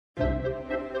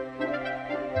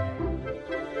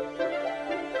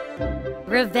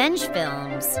Revenge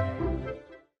films.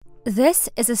 This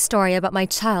is a story about my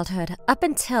childhood up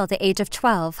until the age of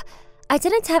 12. I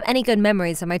didn't have any good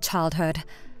memories of my childhood.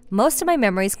 Most of my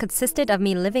memories consisted of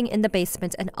me living in the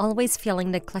basement and always feeling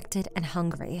neglected and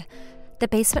hungry. The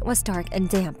basement was dark and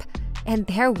damp, and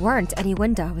there weren't any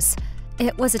windows.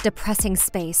 It was a depressing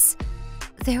space.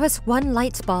 There was one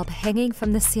light bulb hanging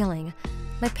from the ceiling.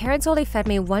 My parents only fed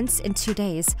me once in 2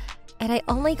 days, and I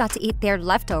only got to eat their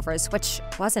leftovers, which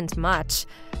wasn't much.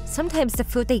 Sometimes the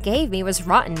food they gave me was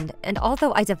rotten, and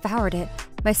although I devoured it,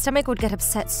 my stomach would get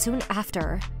upset soon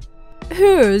after.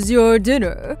 Here's your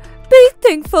dinner. Be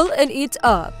thankful and eat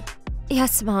up.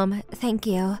 Yes, Mom, thank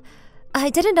you.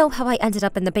 I didn't know how I ended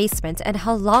up in the basement and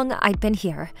how long I'd been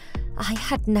here. I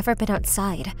had never been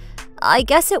outside. I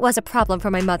guess it was a problem for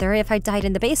my mother if I died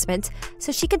in the basement,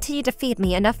 so she continued to feed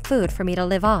me enough food for me to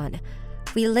live on.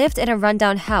 We lived in a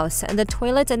rundown house, and the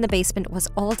toilet in the basement was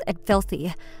old and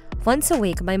filthy. Once a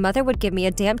week, my mother would give me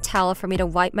a damp towel for me to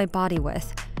wipe my body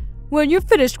with. When you're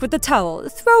finished with the towel,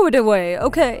 throw it away,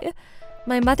 okay?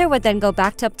 My mother would then go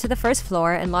back up to the first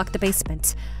floor and lock the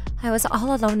basement. I was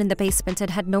all alone in the basement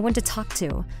and had no one to talk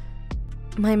to.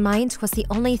 My mind was the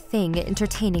only thing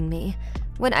entertaining me.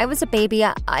 When I was a baby,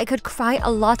 I could cry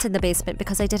a lot in the basement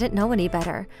because I didn't know any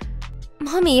better.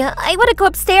 "Mommy, I want to go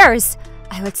upstairs,"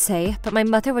 I would say, but my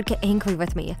mother would get angry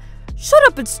with me. Shut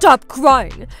up and stop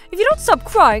crying. If you don't stop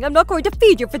crying, I'm not going to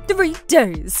feed you for 3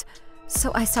 days.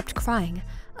 So I stopped crying.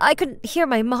 I could hear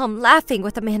my mom laughing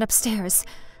with the man upstairs.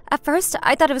 At first,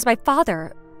 I thought it was my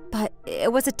father, but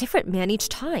it was a different man each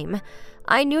time.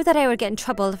 I knew that I would get in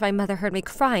trouble if my mother heard me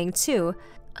crying, too.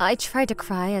 I tried to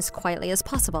cry as quietly as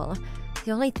possible.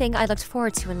 The only thing I looked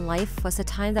forward to in life was the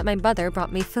time that my mother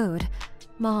brought me food.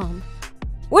 Mom.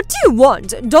 What do you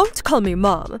want? Don't call me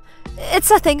Mom. It's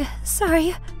nothing.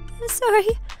 Sorry.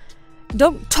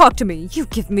 Don't talk to me. You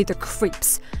give me the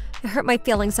creeps. It hurt my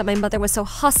feelings that my mother was so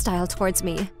hostile towards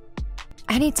me.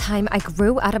 Anytime I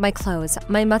grew out of my clothes,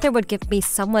 my mother would give me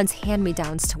someone's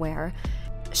hand-me-downs to wear.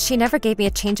 She never gave me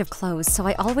a change of clothes, so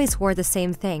I always wore the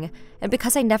same thing, and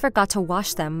because I never got to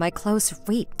wash them, my clothes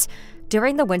reeked.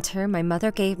 During the winter, my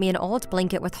mother gave me an old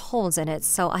blanket with holes in it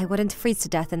so I wouldn't freeze to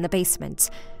death in the basement.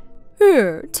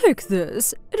 Here, take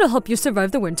this. It'll help you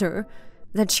survive the winter.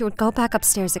 Then she would go back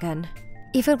upstairs again.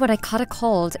 Even when I caught a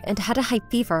cold and had a high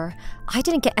fever, I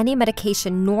didn't get any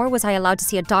medication, nor was I allowed to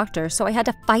see a doctor, so I had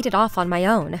to fight it off on my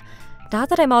own. Now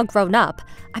that I'm all grown up,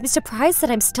 I'm surprised that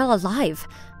I'm still alive.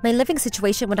 My living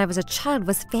situation when I was a child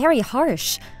was very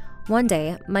harsh. One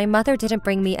day, my mother didn't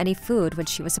bring me any food when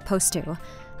she was supposed to.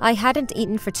 I hadn't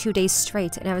eaten for 2 days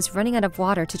straight, and I was running out of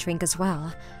water to drink as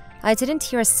well. I didn't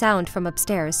hear a sound from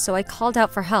upstairs, so I called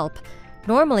out for help.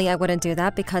 Normally, I wouldn't do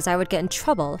that because I would get in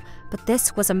trouble, but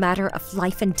this was a matter of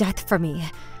life and death for me.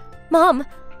 Mom,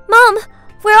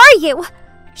 where are you?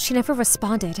 She never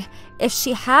responded. If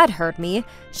she had heard me,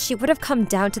 she would have come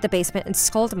down to the basement and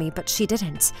scolded me, but she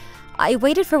didn't. I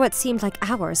waited for what seemed like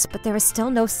hours, but there was still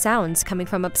no sounds coming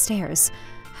from upstairs.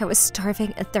 I was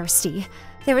starving and thirsty.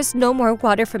 There was no more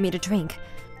water for me to drink.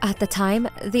 At the time,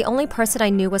 the only person I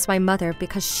knew was my mother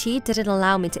because she didn't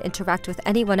allow me to interact with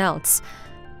anyone else.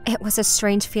 It was a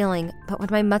strange feeling, but when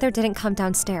my mother didn't come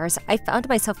downstairs, I found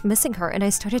myself missing her and I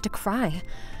started to cry.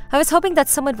 I was hoping that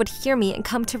someone would hear me and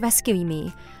come to rescue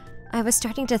me. I was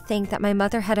starting to think that my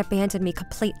mother had abandoned me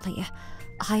completely.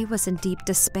 I was in deep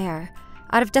despair.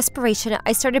 Out of desperation,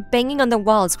 I started banging on the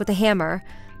walls with a hammer,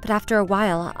 but after a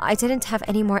while, I didn't have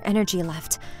any more energy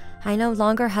left. I no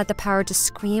longer had the power to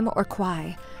scream or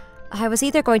cry. I was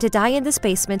either going to die in this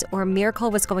basement or a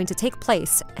miracle was going to take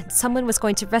place and someone was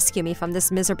going to rescue me from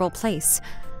this miserable place.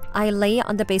 I lay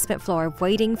on the basement floor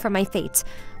waiting for my fate.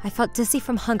 I felt dizzy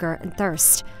from hunger and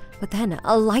thirst, but then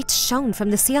a light shone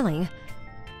from the ceiling.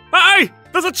 Hey!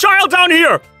 There's a child down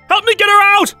here! Help me get her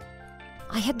out!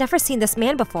 I had never seen this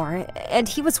man before, and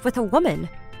he was with a woman.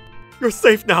 You're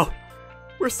safe now.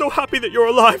 We're so happy that you're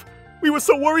alive. We were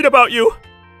so worried about you.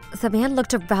 The man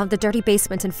looked around the dirty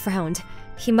basement and frowned.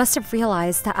 He must have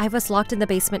realized that I was locked in the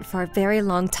basement for a very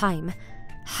long time.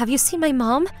 Have you seen my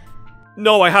mom?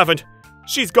 No, I haven't.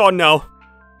 She's gone now.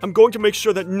 I'm going to make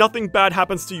sure that nothing bad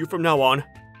happens to you from now on.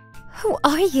 Who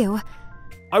are you?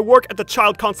 I work at the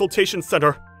Child Consultation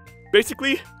Center.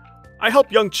 Basically, I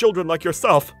help young children like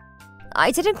yourself. I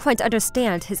didn't quite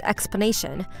understand his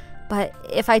explanation, but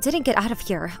if I didn't get out of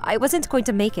here, I wasn't going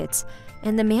to make it.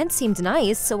 And the man seemed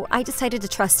nice, so I decided to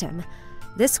trust him.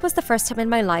 This was the first time in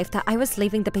my life that I was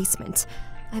leaving the basement.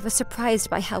 I was surprised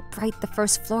by how bright the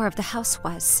first floor of the house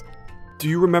was. Do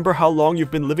you remember how long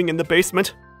you've been living in the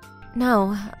basement?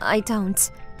 No, I don't.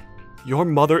 Your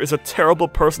mother is a terrible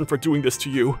person for doing this to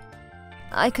you.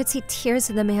 I could see tears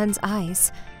in the man's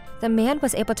eyes. The man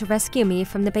was able to rescue me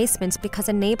from the basement because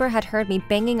a neighbor had heard me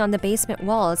banging on the basement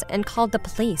walls and called the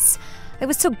police. I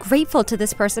was so grateful to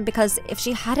this person because if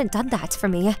she hadn't done that for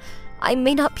me, I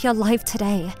may not be alive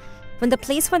today. When the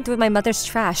police went through my mother's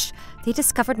trash, they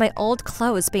discovered my old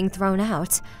clothes being thrown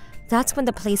out. That's when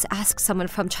the police asked someone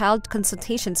from Child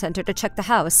Consultation Center to check the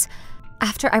house.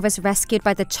 After I was rescued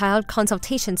by the Child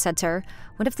Consultation Center,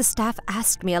 one of the staff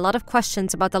asked me a lot of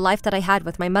questions about the life that I had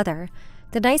with my mother.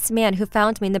 The nice man who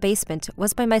found me in the basement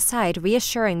was by my side,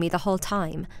 reassuring me the whole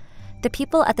time. The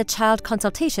people at the Child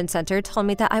Consultation Center told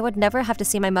me that I would never have to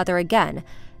see my mother again,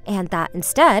 and that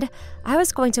instead, I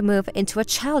was going to move into a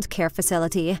child care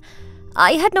facility.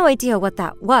 I had no idea what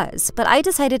that was, but I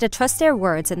decided to trust their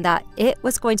words and that it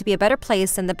was going to be a better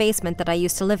place than the basement that I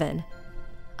used to live in.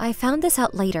 I found this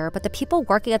out later, but the people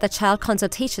working at the Child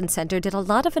Consultation Center did a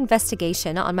lot of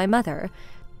investigation on my mother.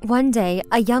 One day,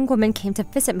 a young woman came to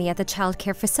visit me at the child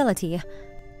care facility.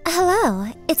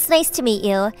 Hello, it's nice to meet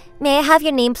you. May I have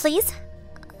your name, please?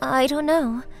 I don't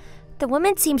know. The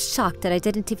woman seemed shocked that I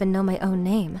didn't even know my own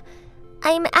name.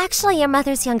 I'm actually your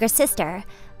mother's younger sister,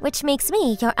 which makes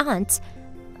me your aunt.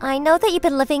 I know that you've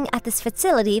been living at this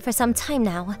facility for some time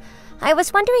now. I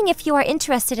was wondering if you are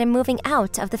interested in moving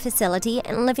out of the facility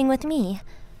and living with me.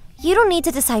 You don't need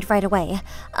to decide right away.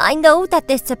 I know that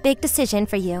this is a big decision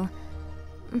for you.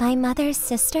 My mother's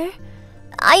sister?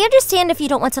 I understand if you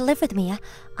don't want to live with me.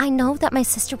 I know that my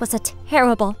sister was a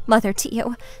terrible mother to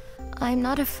you. I'm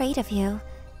not afraid of you.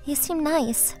 You seem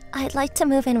nice. I'd like to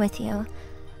move in with you.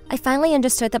 I finally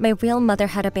understood that my real mother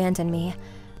had abandoned me.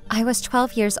 I was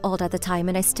 12 years old at the time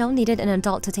and I still needed an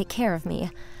adult to take care of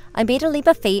me. I made a leap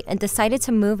of faith and decided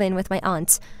to move in with my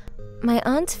aunt. My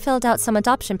aunt filled out some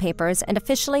adoption papers and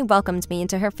officially welcomed me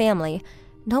into her family.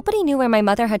 Nobody knew where my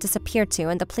mother had disappeared to,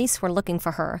 and the police were looking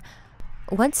for her.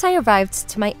 Once I arrived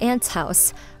to my aunt's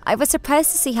house, I was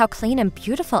surprised to see how clean and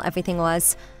beautiful everything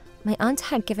was. My aunt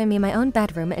had given me my own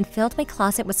bedroom and filled my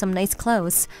closet with some nice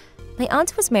clothes. My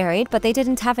aunt was married, but they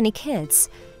didn't have any kids.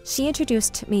 She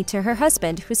introduced me to her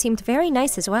husband, who seemed very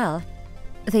nice as well.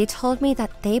 They told me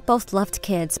that they both loved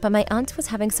kids, but my aunt was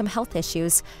having some health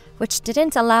issues, which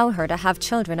didn't allow her to have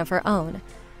children of her own.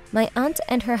 My aunt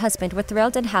and her husband were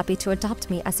thrilled and happy to adopt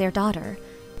me as their daughter.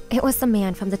 It was the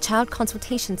man from the Child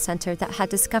Consultation Center that had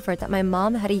discovered that my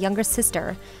mom had a younger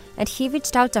sister, and he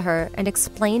reached out to her and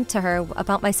explained to her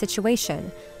about my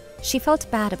situation. She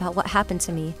felt bad about what happened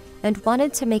to me and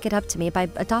wanted to make it up to me by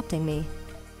adopting me.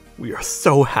 We are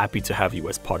so happy to have you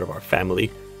as part of our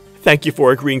family. Thank you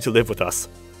for agreeing to live with us.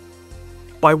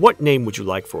 By what name would you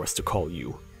like for us to call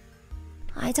you?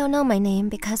 I don't know my name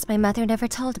because my mother never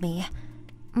told me.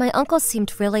 My uncle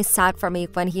seemed really sad for me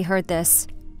when he heard this.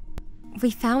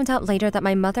 We found out later that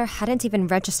my mother hadn't even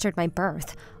registered my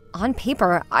birth. On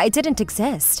paper, I didn't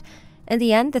exist. In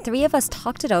the end, the three of us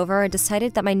talked it over and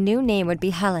decided that my new name would be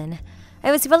Helen.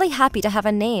 I was really happy to have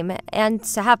a name and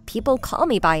to have people call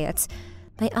me by it.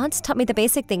 My aunt taught me the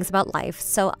basic things about life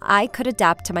so I could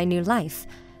adapt to my new life.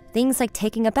 Things like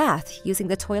taking a bath, using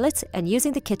the toilet, and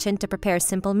using the kitchen to prepare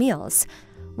simple meals.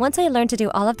 Once I learned to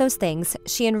do all of those things,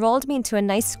 she enrolled me into a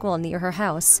nice school near her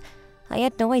house. I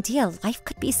had no idea life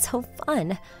could be so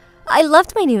fun. I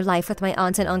loved my new life with my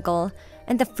aunt and uncle,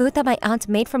 and the food that my aunt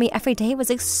made for me every day was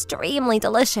extremely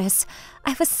delicious.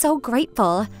 I was so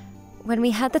grateful. When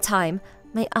we had the time,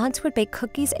 my aunt would bake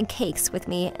cookies and cakes with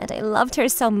me, and I loved her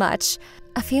so much.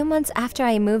 A few months after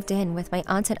I moved in with my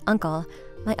aunt and uncle,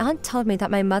 my aunt told me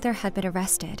that my mother had been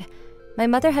arrested. My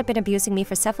mother had been abusing me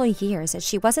for several years and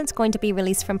she wasn't going to be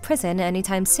released from prison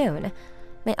anytime soon.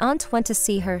 My aunt went to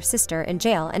see her sister in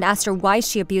jail and asked her why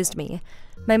she abused me.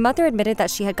 My mother admitted that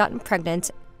she had gotten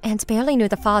pregnant and barely knew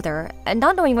the father, and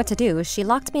not knowing what to do, she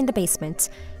locked me in the basement.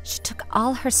 She took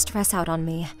all her stress out on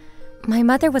me. My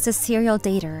mother was a serial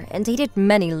dater and dated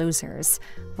many losers.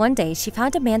 One day, she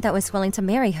found a man that was willing to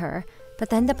marry her,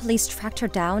 but then the police tracked her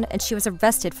down and she was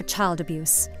arrested for child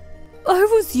abuse. I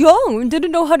was young and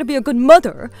didn't know how to be a good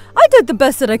mother. I did the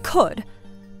best that I could.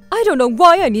 I don't know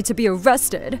why I need to be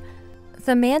arrested.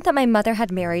 The man that my mother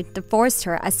had married divorced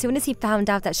her as soon as he found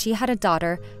out that she had a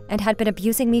daughter and had been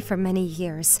abusing me for many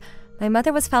years. My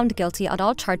mother was found guilty on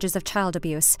all charges of child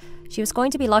abuse. She was going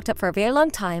to be locked up for a very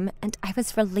long time, and I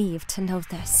was relieved to know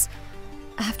this.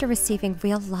 After receiving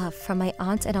real love from my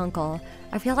aunt and uncle,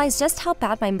 I realized just how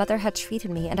bad my mother had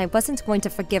treated me, and I wasn't going to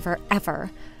forgive her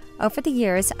ever. Over the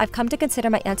years, I've come to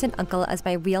consider my aunt and uncle as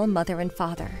my real mother and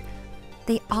father.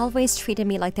 They always treated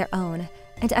me like their own,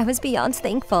 and I was beyond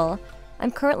thankful. I'm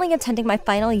currently attending my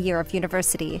final year of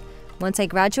university. Once I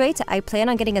graduate, I plan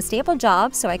on getting a stable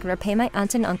job so I can repay my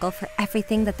aunt and uncle for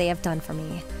everything that they have done for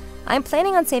me. I'm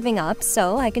planning on saving up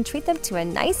so I can treat them to a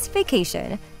nice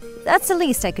vacation. That's the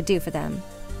least I could do for them.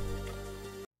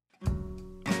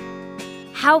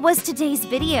 How was today's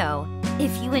video?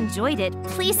 If you enjoyed it,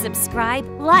 please subscribe,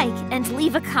 like, and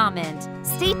leave a comment.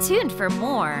 Stay tuned for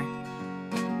more.